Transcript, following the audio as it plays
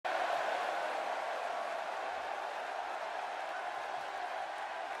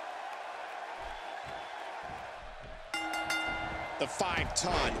The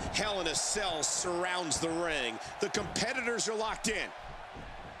 5-ton Hell in a Cell surrounds the ring. The competitors are locked in.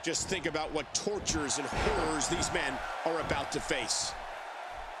 Just think about what tortures and horrors these men are about to face.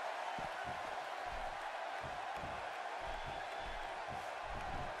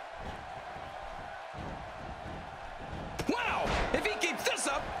 Wow! If he keeps this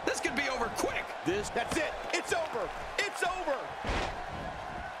up, this could be over quick. That's it. It's over. It's over.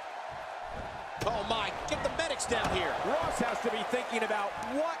 Oh, my. Get the medics down here. Ross has to be thinking about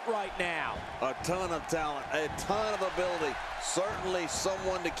what right now? A ton of talent, a ton of ability. Certainly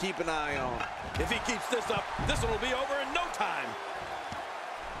someone to keep an eye on. If he keeps this up, this one will be over in no time.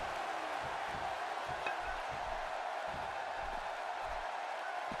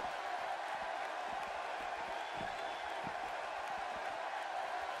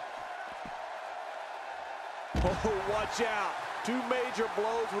 Oh, watch out. 2 major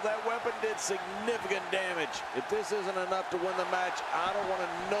blows with that weapon did significant damage. If this isn't enough to win the match, I don't want to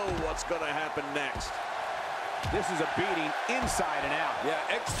know what's going to happen next. This is a beating inside and out. Yeah,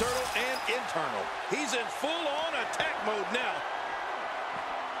 external and internal. He's in full-on attack mode now.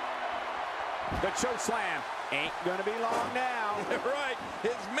 The choke slam ain't going to be long now. Right.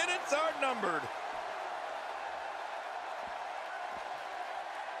 His minutes are numbered.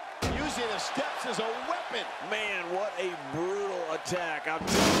 Using the steps as a weapon. Man, what a brutal attack. I'm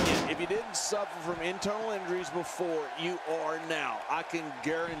telling you, if you didn't suffer from internal injuries before, you are now. I can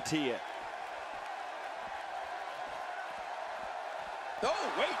guarantee it.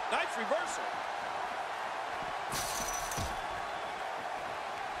 Oh, wait, nice reversal.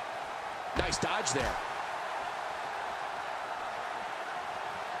 Nice dodge there.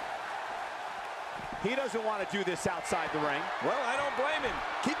 He doesn't want to do this outside the ring. Well, I don't blame him.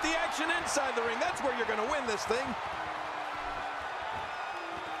 Keep the action inside the ring. That's where you're going to win this thing.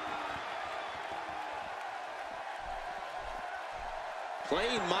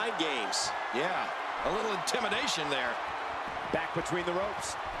 Playing mind games. Yeah, a little intimidation there. Back between the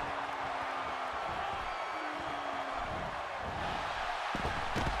ropes.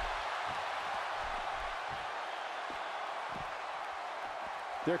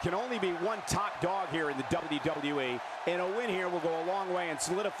 There can only be one top dog here in the WWE, and a win here will go a long way in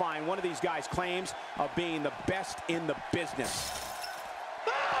solidifying one of these guys' claims of being the best in the business.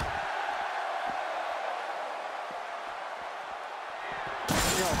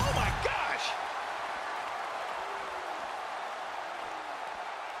 Oh, my gosh!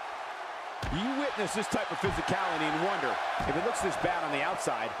 You witness this type of physicality and wonder, if it looks this bad on the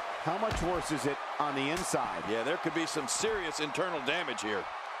outside, how much worse is it on the inside? Yeah, there could be some serious internal damage here.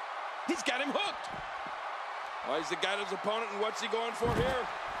 He's got him hooked. Oh, he's got his opponent, and what's he going for here?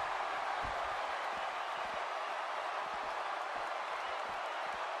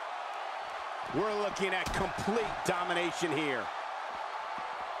 We're looking at complete domination here.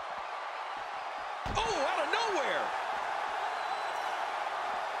 Oh, out of nowhere!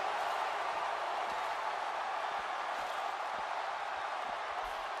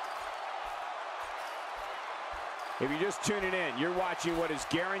 If you're just tuning in, you're watching what is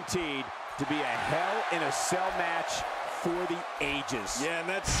guaranteed to be a Hell in a Cell match for the ages. Yeah, and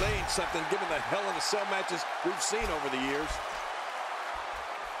that's saying something given the Hell in a Cell matches we've seen over the years.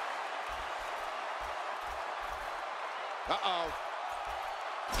 Uh-oh.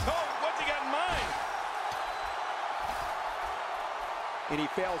 Oh, what's he got in mind? And he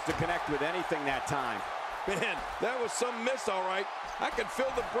fails to connect with anything that time. Man, that was some miss, all right. I could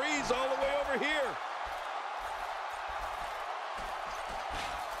feel the breeze all the way over here.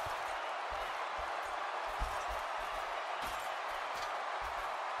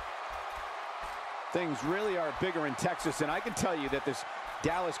 Things really are bigger in Texas, and I can tell you that this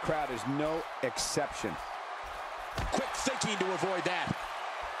Dallas crowd is no exception. Quick thinking to avoid that.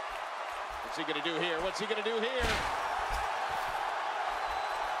 What's he going to do here? What's he going to do here?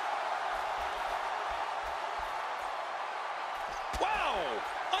 Wow!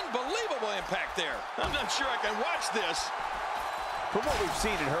 Unbelievable impact there. I'm not sure I can watch this. From what we've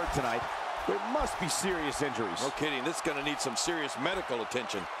seen and heard tonight, there must be serious injuries. No kidding. This is going to need some serious medical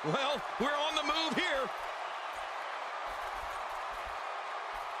attention. Well, we're on the move here.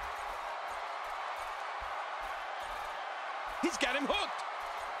 He's got him hooked.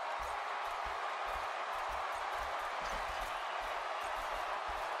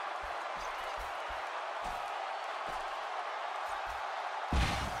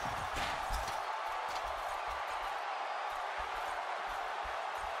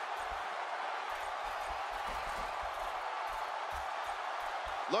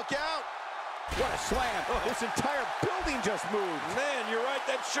 Look out! What a slam. Oh. This entire building just moved. Man, you're right.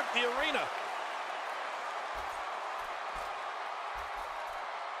 That shook the arena.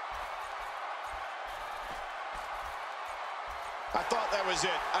 thought that was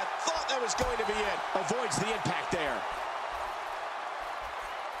it. I thought that was going to be it. Avoids the impact there.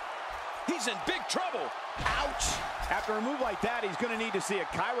 He's in big trouble. Ouch! After a move like that, he's going to need to see a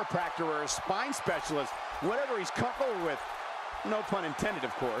chiropractor or a spine specialist, whatever he's comfortable with. No pun intended,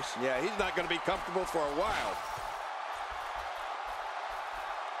 of course. Yeah, he's not going to be comfortable for a while.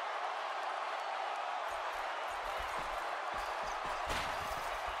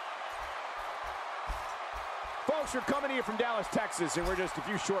 Folks, we're coming here from Dallas, Texas, and we're just a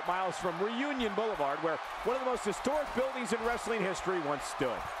few short miles from Reunion Boulevard, where one of the most historic buildings in wrestling history once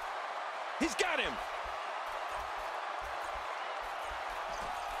stood. He's got him.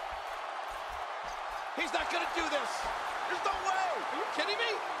 He's not going to do this. There's no way. Are you kidding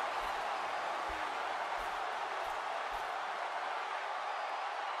me?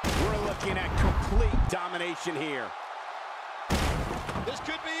 We're looking at complete domination here. This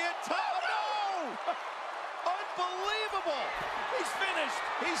could be it. Oh, no! Unbelievable! He's finished.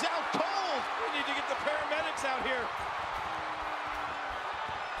 He's out cold. We need to get the paramedics out here.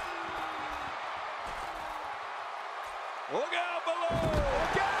 Look out below!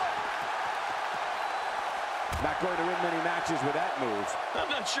 Look out! Not going to win many matches with that move. I'm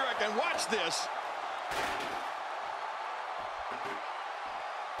not sure I can watch this.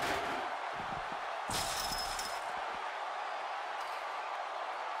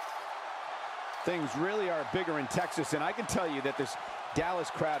 Things really are bigger in Texas, and I can tell you that this Dallas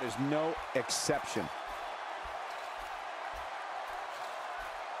crowd is no exception.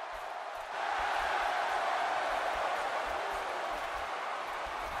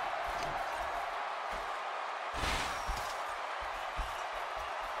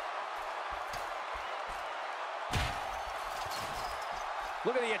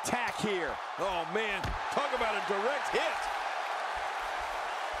 Look at the attack here. Oh, man. Talk about a direct hit.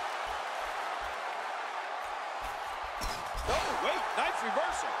 Oh, wait. Nice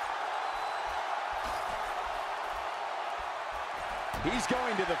reversal. He's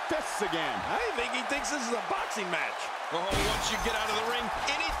going to the fists again. I think he thinks this is a boxing match. Oh, once you get out of the ring,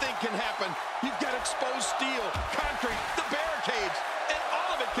 anything can happen. You've got exposed steel, concrete, the barricades, and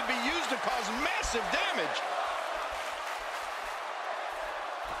all of it can be used to cause massive damage.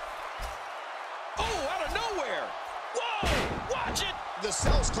 Watch it! The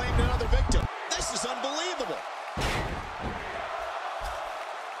Cells claimed another victim. This is unbelievable.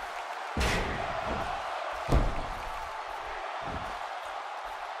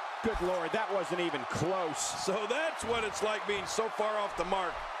 Good Lord, that wasn't even close. So that's what it's like being so far off the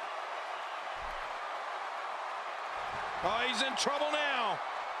mark. Oh, he's in trouble now.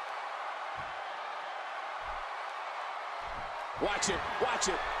 Watch it, watch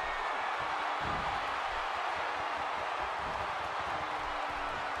it.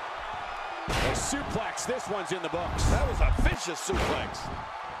 A suplex, this one's in the books. That was a vicious suplex.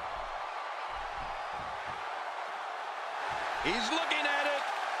 He's looking at it.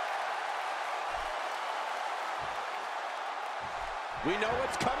 We know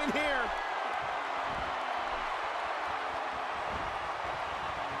what's coming here.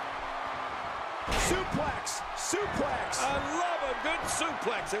 Suplex, suplex. I love a good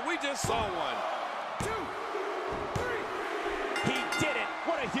suplex, and we just saw one. 2, 3. He did it.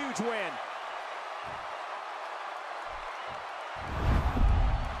 What a huge win.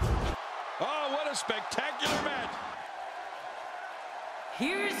 Oh, what a spectacular match.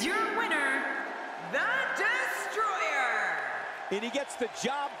 Here's your winner, the Destroyer. And he gets the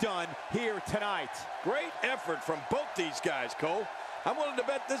job done here tonight. Great effort from both these guys, Cole. I'm willing to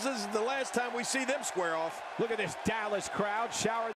bet this isn't the last time we see them square off. Look at this Dallas crowd shower.